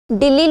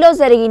ఢిల్లీలో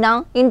జరిగిన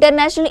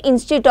international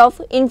institute of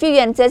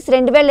influences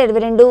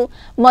 2022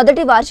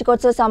 మొదటి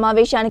వార్షికోత్సవ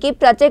సమావేశానికి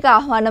ప్రత్యేక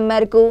ఆహ్వానం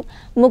మేరకు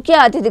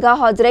ముఖ్య అతిథిగా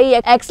హాజరై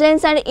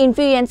ఎక్సలెన్స్ అండ్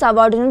ఇన్ఫ్లుయెన్స్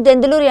అవార్డును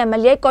దెందులూరు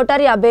ఎమ్మెల్యే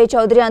కొటారి అభయ్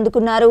చౌదరి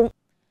అందుకున్నారు.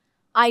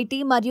 ఐటీ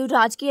మరియు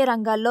రాజకీయ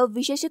రంగాల్లో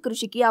విశేష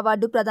కృషికి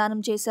అవార్డు ప్రదానం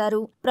చేశారు.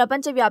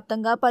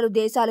 ప్రపంచవ్యాప్తంగా పలు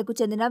దేశాలకు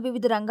చెందిన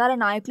వివిధ రంగాల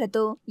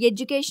నాయకులతో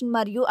ఎడ్యుకేషన్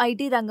మరియు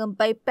ఐటీ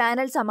రంగంపై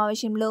ప్యానెల్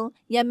సమావేశంలో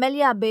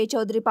ఎమ్మెల్యే అభయ్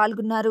చౌదరి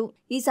పాల్గొన్నారు.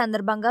 ఈ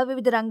సందర్భంగా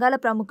వివిధ రంగాల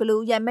ప్రముఖులు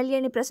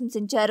ఎమ్మెల్యేని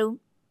ప్రశంసించారు.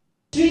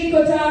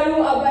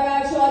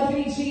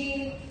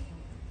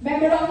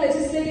 Member of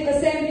Legislative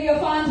Assembly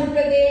of Andhra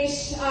Pradesh,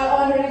 our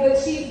honorable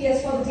chief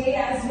guest for the day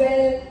as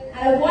well,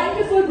 and a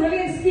wonderful,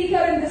 brilliant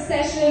speaker in this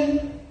session.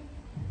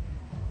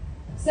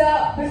 Sir,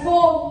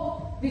 before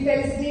we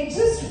felicitate,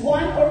 just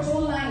one or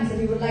two lines that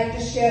you would like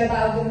to share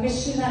about the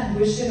mission and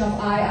vision of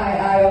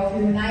III of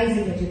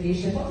humanizing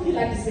education. What would you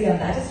like to say on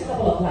that? Just a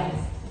couple of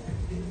lines.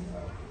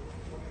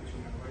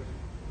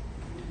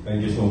 Thank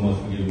you so much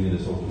for giving me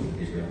this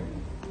opportunity.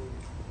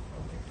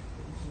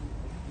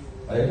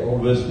 I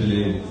always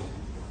believe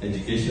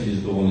education is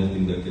the only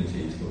thing that can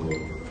change the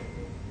world.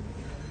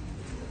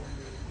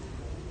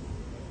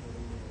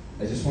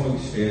 I just want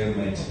to share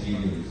my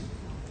experience.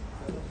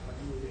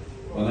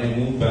 When I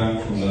moved back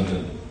from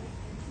London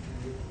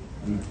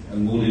and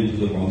moved into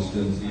the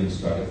constituency and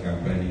started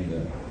campaigning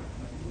there,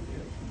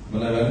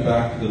 when I went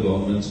back to the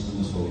government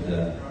schools over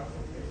there,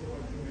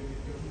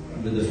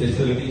 with the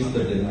facilities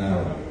that they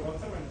have,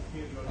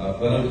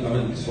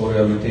 sorry,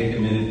 I will take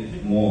a minute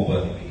more,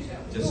 but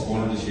just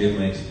wanted to share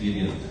my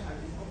experience.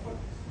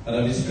 And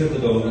I visited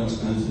the government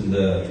schools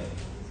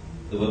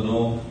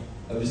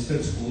I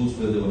visited schools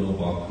where there were no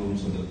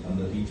bathrooms and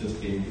the teachers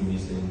came to me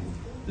saying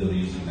they were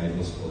using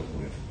neighbors'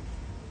 bathrooms.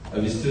 I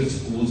visited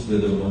schools where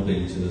there were no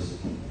benches.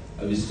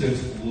 I visited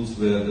schools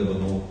where there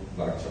were no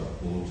black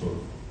chalkboards or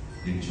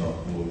green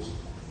chalkboards.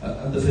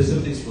 And the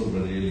facilities were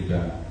really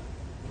bad.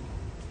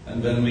 And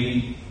when we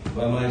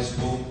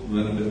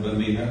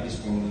had this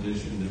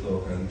conversation with our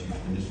current Chief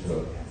Minister,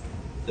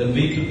 then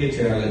we took a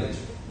challenge.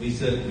 We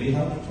said we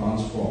have to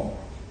transform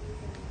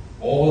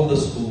all the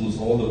schools,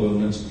 all the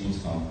government schools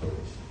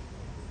campus.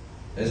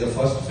 As a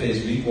first phase,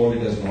 we call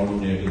it as model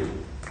native.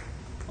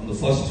 On the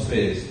first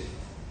phase,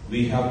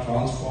 we have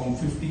transformed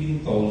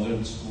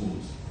 15,000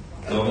 schools,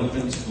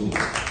 government schools,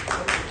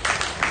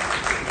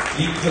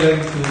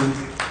 equivalent to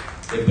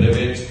a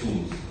private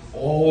schools,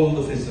 all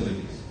the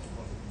facilities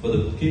for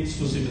the kids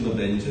to sit in the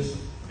benches,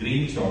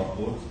 green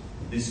chalkboards,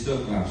 digital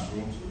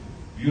classrooms,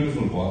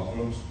 beautiful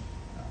bathrooms,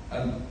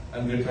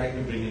 and we're trying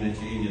to bring in a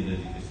change in the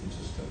education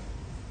system.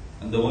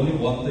 And the only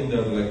one thing that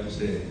I would like to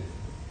say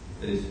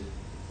is,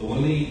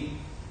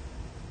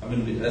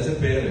 as a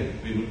parent,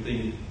 we would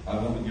think, I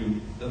want to give,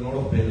 there are a lot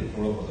of parents,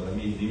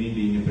 me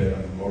being a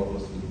parent, a lot of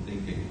us will be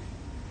thinking,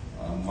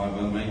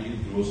 when my kid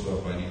grows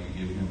up, I need to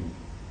give him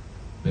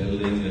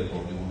building, I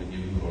probably want to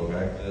give him a lot of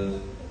actors,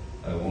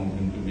 I want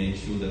him to make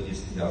sure that he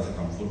has a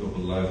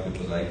comfortable life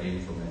because I came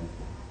from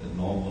a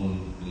normal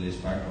village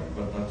background,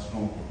 but that's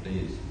not the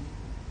case.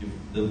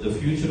 The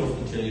future of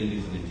the child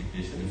is in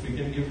education. If we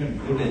can give him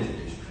good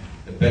education,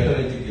 a better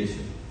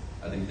education,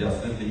 I think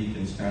definitely he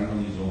can stand on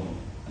his own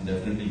and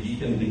definitely he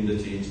can bring the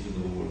change to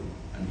the world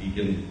and he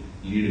can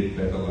lead a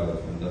better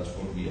life, and that's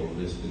what we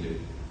always believe.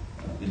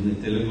 In the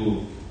Telugu,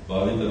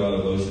 Bhavitarala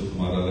Bhavishyatthu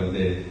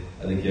Maralante,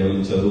 adi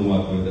kevalam chaduvu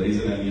maatrame. The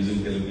reason I'm using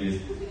Telugu is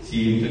she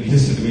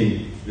introduced me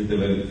with the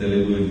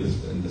Telugu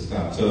in the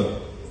start. So,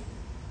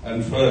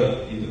 and for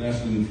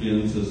International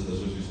Influencers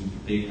Association to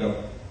take up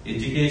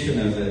education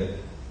as a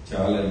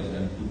challenge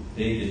and to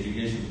take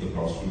education to the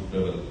grassroots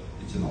level,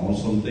 it's an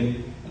awesome thing,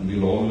 and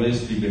we'll always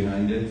be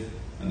behind it,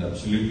 and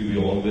absolutely we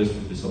always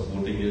will be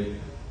supporting it.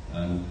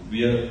 And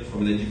we are,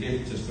 from an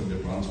education system,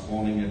 we're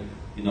transforming it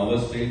in our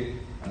state,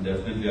 and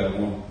definitely I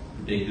want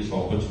to take this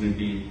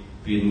opportunity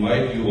to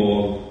invite you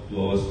all to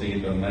our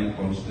state and my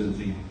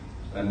constituency,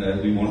 and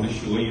we want to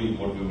show you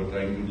what we were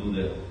trying to do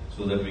there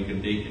so that we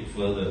can take it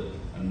further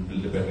and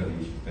build a better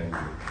nation. Thank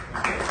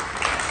you.